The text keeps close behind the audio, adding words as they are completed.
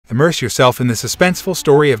Immerse yourself in the suspenseful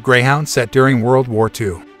story of Greyhound set during World War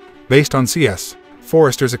II. Based on C.S.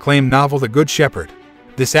 Forrester's acclaimed novel The Good Shepherd,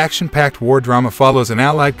 this action-packed war drama follows an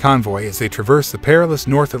Allied convoy as they traverse the perilous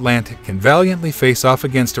North Atlantic and valiantly face off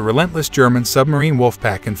against a relentless German submarine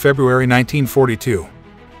Wolfpack in February 1942.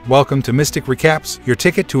 Welcome to Mystic Recaps, your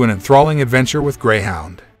ticket to an enthralling adventure with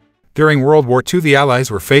Greyhound. During World War II, the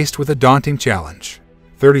Allies were faced with a daunting challenge.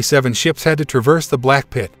 37 ships had to traverse the Black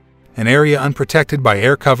Pit, an area unprotected by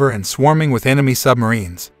air cover and swarming with enemy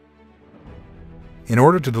submarines, in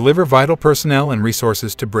order to deliver vital personnel and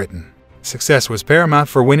resources to Britain. Success was paramount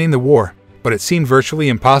for winning the war, but it seemed virtually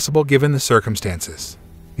impossible given the circumstances.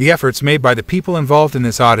 The efforts made by the people involved in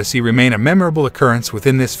this odyssey remain a memorable occurrence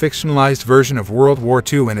within this fictionalized version of World War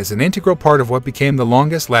II and is an integral part of what became the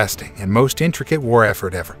longest-lasting and most intricate war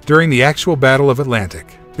effort ever. During the actual Battle of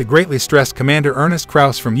Atlantic, the greatly stressed Commander Ernest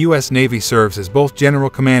Krause from U.S. Navy serves as both General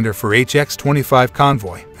Commander for HX-25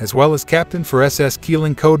 Convoy, as well as Captain for SS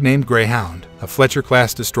Keeling, codenamed Greyhound, a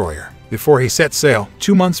Fletcher-class destroyer. Before he sets sail,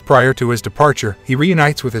 2 months prior to his departure, he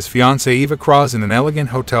reunites with his fiancée Eva Krause in an elegant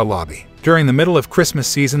hotel lobby. During the middle of Christmas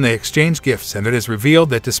season, they exchange gifts, and it is revealed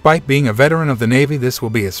that despite being a veteran of the Navy, this will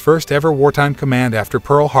be his first ever wartime command after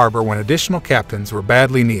Pearl Harbor, when additional captains were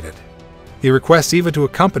badly needed. He requests Eva to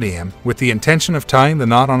accompany him, with the intention of tying the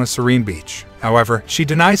knot on a serene beach. However, she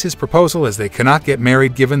denies his proposal as they cannot get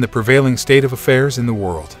married given the prevailing state of affairs in the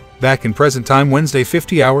world. Back in present time, Wednesday,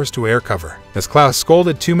 50 hours to air cover. As Krause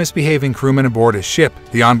scolded 2 misbehaving crewmen aboard his ship,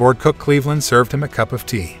 the onboard cook Cleveland served him a cup of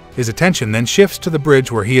tea. His attention then shifts to the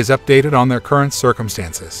bridge, where he is updated on their current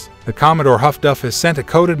circumstances. The Commodore Huff Duff has sent a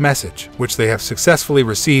coded message, which they have successfully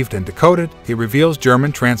received and decoded. It reveals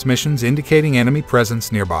German transmissions indicating enemy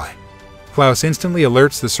presence nearby. Krause instantly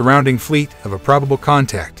alerts the surrounding fleet of a probable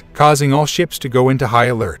contact, causing all ships to go into high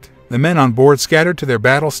alert. The men on board scattered to their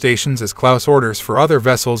battle stations as Krause orders for other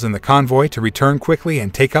vessels in the convoy to return quickly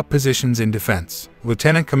and take up positions in defense.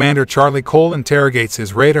 Lieutenant Commander Charlie Cole interrogates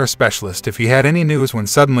his radar specialist if he had any news when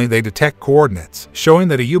suddenly they detect coordinates, showing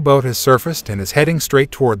that a U-boat has surfaced and is heading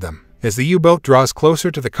straight toward them. As the U-boat draws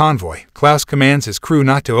closer to the convoy, Krause commands his crew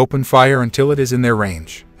not to open fire until it is in their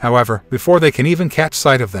range. However, before they can even catch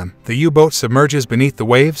sight of them, the U-boat submerges beneath the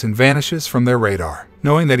waves and vanishes from their radar.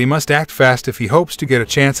 Knowing that he must act fast if he hopes to get a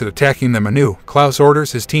chance at attacking them anew, Krause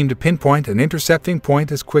orders his team to pinpoint an intercepting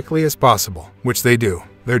point as quickly as possible, which they do.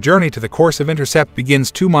 Their journey to the course of intercept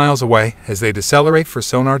begins 2 miles away as they decelerate for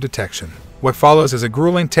sonar detection. What follows is a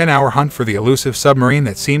grueling 10-hour hunt for the elusive submarine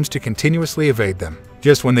that seems to continuously evade them.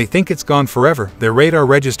 Just when they think it's gone forever, their radar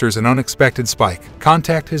registers an unexpected spike.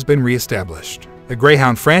 Contact has been re-established. The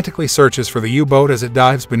Greyhound frantically searches for the U-boat as it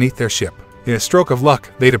dives beneath their ship. In a stroke of luck,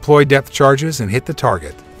 they deploy depth charges and hit the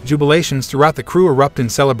target. Jubilations throughout the crew erupt in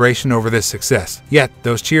celebration over this success. Yet,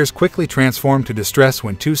 those cheers quickly transform to distress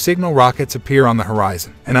when 2 signal rockets appear on the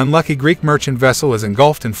horizon. An unlucky Greek merchant vessel is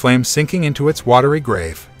engulfed in flames, sinking into its watery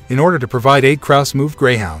grave. In order to provide aid, Krause moved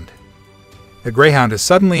Greyhound. The Greyhound is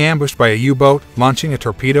suddenly ambushed by a U-boat, launching a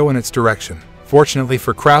torpedo in its direction. Fortunately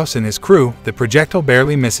for Krause and his crew, the projectile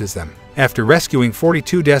barely misses them. After rescuing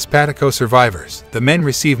 42 Despatico survivors, the men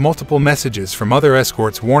receive multiple messages from other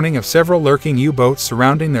escorts warning of several lurking U-boats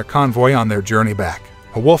surrounding their convoy on their journey back.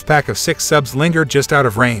 A Wolfpack of 6 subs lingered just out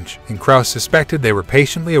of range, and Krause suspected they were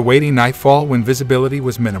patiently awaiting nightfall when visibility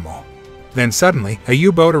was minimal. Then suddenly, a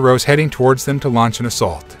U-boat arose heading towards them to launch an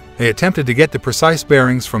assault. They attempted to get the precise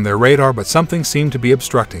bearings from their radar, but something seemed to be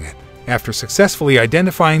obstructing it. After successfully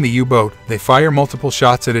identifying the U-boat, they fire multiple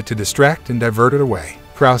shots at it to distract and divert it away.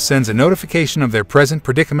 Krause sends a notification of their present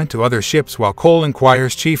predicament to other ships, while Cole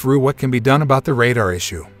inquires Chief Roux what can be done about the radar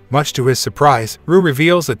issue. Much to his surprise, Roux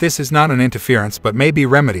reveals that this is not an interference but may be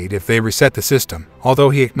remedied if they reset the system,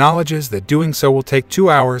 although he acknowledges that doing so will take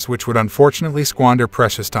 2 hours, which would unfortunately squander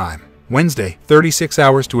precious time. Wednesday, 36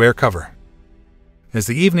 hours to air cover. As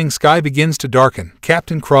the evening sky begins to darken,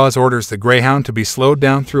 Captain Krause orders the Greyhound to be slowed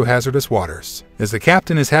down through hazardous waters. As the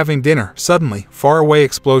captain is having dinner, suddenly, faraway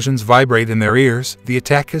explosions vibrate in their ears. The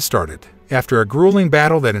attack has started. After a grueling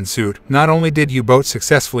battle that ensued, not only did U-boats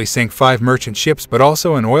successfully sink 5 merchant ships but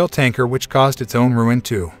also an oil tanker, which caused its own ruin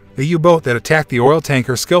too. The U-boat that attacked the oil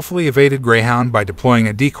tanker skillfully evaded Greyhound by deploying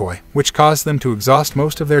a decoy, which caused them to exhaust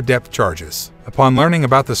most of their depth charges. Upon learning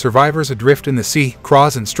about the survivors adrift in the sea,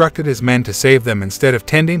 Krause instructed his men to save them instead of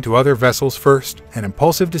tending to other vessels first, an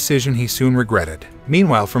impulsive decision he soon regretted.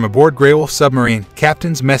 Meanwhile, from aboard Grey Wolf submarine,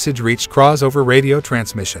 Captain's message reached Krause over radio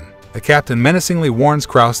transmission. The captain menacingly warns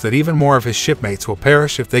Krause that even more of his shipmates will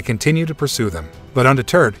perish if they continue to pursue them. But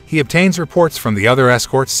undeterred, he obtains reports from the other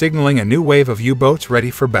escorts signaling a new wave of U-boats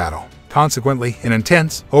ready for battle. Consequently, an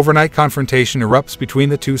intense, overnight confrontation erupts between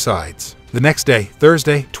the two sides. The next day,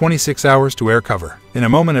 Thursday, 26 hours to air cover. In a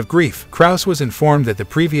moment of grief, Krause was informed that the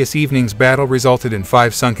previous evening's battle resulted in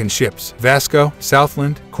 5 sunken ships: Vasco,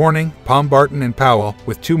 Southland, Corning, Pombarton, and Powell,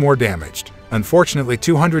 with 2 more damaged. Unfortunately,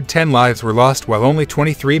 210 lives were lost while only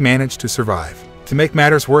 23 managed to survive. To make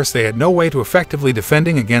matters worse, they had no way to effectively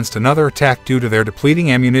defending against another attack due to their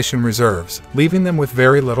depleting ammunition reserves, leaving them with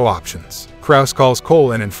very little options. Krause calls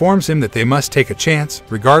Cole and informs him that they must take a chance,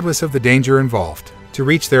 regardless of the danger involved. To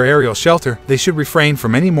reach their aerial shelter, they should refrain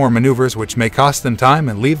from any more maneuvers which may cost them time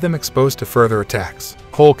and leave them exposed to further attacks.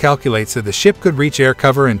 Cole calculates that the ship could reach air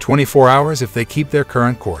cover in 24 hours if they keep their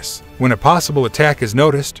current course. When a possible attack is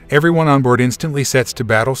noticed, everyone on board instantly sets to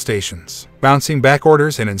battle stations, bouncing back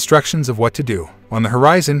orders and instructions of what to do. On the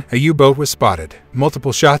horizon, a U-boat was spotted.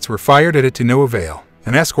 Multiple shots were fired at it to no avail.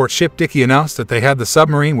 An escort ship Dickey announced that they had the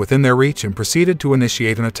submarine within their reach and proceeded to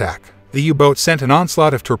initiate an attack. The U-boat sent an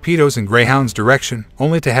onslaught of torpedoes in Greyhound's direction,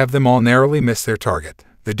 only to have them all narrowly miss their target.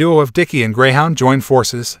 The duo of Dickey and Greyhound joined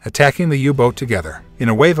forces, attacking the U-boat together. In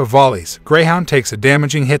a wave of volleys, Greyhound takes a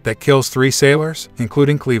damaging hit that kills 3 sailors,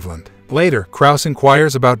 including Cleveland. Later, Krause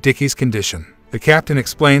inquires about Dickey's condition. The captain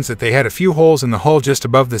explains that they had a few holes in the hull just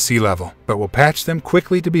above the sea level, but will patch them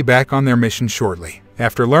quickly to be back on their mission shortly.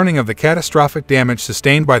 After learning of the catastrophic damage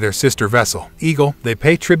sustained by their sister vessel, Eagle, they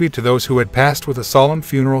pay tribute to those who had passed with a solemn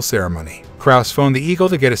funeral ceremony. Krause phoned the Eagle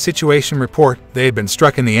to get a situation report. They had been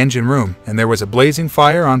struck in the engine room, and there was a blazing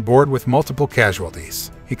fire on board with multiple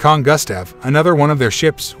casualties. Econ Gustav, another one of their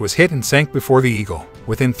ships, was hit and sank before the Eagle.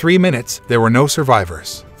 Within 3 minutes, there were no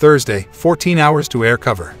survivors. Thursday, 14 hours to air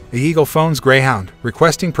cover. The Eagle phones Greyhound,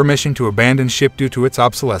 requesting permission to abandon ship due to its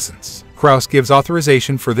obsolescence. Krause gives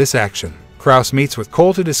authorization for this action. Krause meets with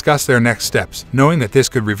Cole to discuss their next steps, knowing that this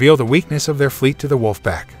could reveal the weakness of their fleet to the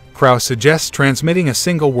Wolfpack. Krause suggests transmitting a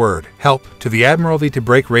single word, help, to the Admiralty to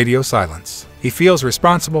break radio silence. He feels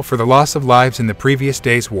responsible for the loss of lives in the previous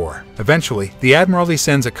day's war. Eventually, the Admiralty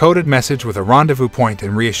sends a coded message with a rendezvous point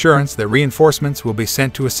and reassurance that reinforcements will be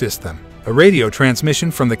sent to assist them. A radio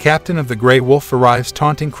transmission from the captain of the Grey Wolf arrives,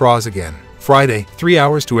 taunting Krause again. Friday, 3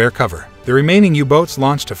 hours to air cover. The remaining U-boats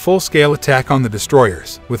launched a full-scale attack on the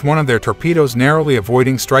destroyers. With one of their torpedoes narrowly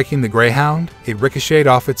avoiding striking the Greyhound, it ricocheted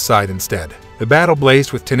off its side instead. The battle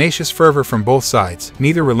blazed with tenacious fervor from both sides,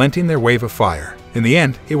 neither relenting their wave of fire. In the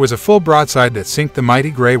end, it was a full broadside that sank the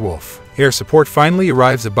mighty Grey Wolf. Air support finally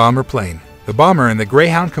arrives, a bomber plane. The bomber and the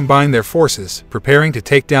Greyhound combined their forces, preparing to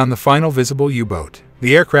take down the final visible U-boat.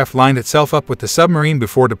 The aircraft lined itself up with the submarine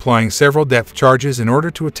before deploying several depth charges in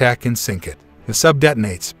order to attack and sink it. The sub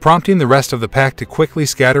detonates, prompting the rest of the pack to quickly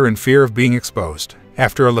scatter in fear of being exposed.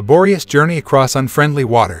 After a laborious journey across unfriendly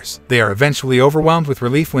waters, they are eventually overwhelmed with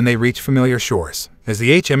relief when they reach familiar shores. As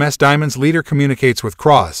the HMS Diamond's leader communicates with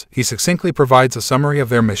Krause, he succinctly provides a summary of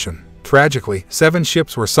their mission. Tragically, 7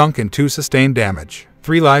 ships were sunk and 2 sustained damage.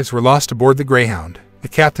 3 lives were lost aboard the Greyhound. The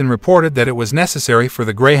captain reported that it was necessary for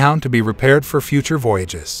the Greyhound to be repaired for future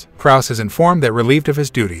voyages. Krause is informed that relieved of his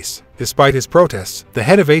duties. Despite his protests, the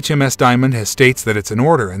head of HMS Diamond has states that it's an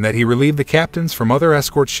order and that he relieved the captains from other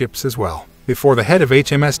escort ships as well. Before the head of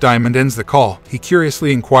HMS Diamond ends the call, he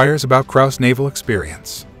curiously inquires about Krause's naval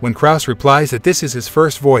experience. When Krause replies that this is his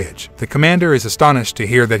first voyage, the commander is astonished to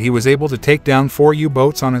hear that he was able to take down 4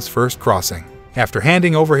 U-boats on his first crossing. After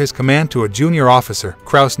handing over his command to a junior officer,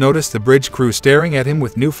 Krause noticed the bridge crew staring at him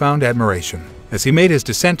with newfound admiration. As he made his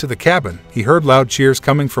descent to the cabin, he heard loud cheers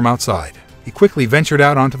coming from outside. He quickly ventured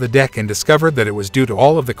out onto the deck and discovered that it was due to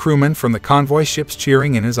all of the crewmen from the convoy ships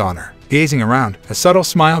cheering in his honor. Gazing around, a subtle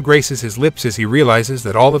smile graces his lips as he realizes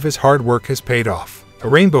that all of his hard work has paid off. A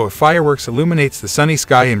rainbow of fireworks illuminates the sunny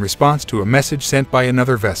sky in response to a message sent by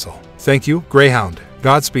another vessel. "Thank you, Greyhound.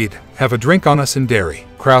 Godspeed. Have a drink on us in Derry."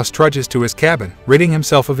 Krause trudges to his cabin, ridding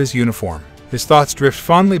himself of his uniform. His thoughts drift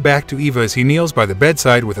fondly back to Eva as he kneels by the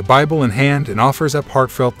bedside with a Bible in hand and offers up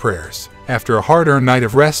heartfelt prayers. After a hard-earned night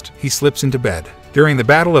of rest, he slips into bed. During the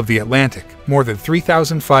Battle of the Atlantic, more than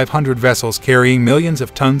 3,500 vessels carrying millions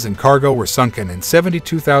of tons in cargo were sunken and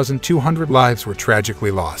 72,200 lives were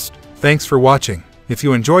tragically lost. Thanks for watching. If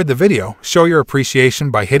you enjoyed the video, show your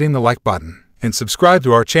appreciation by hitting the like button and subscribe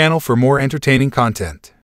to our channel for more entertaining content.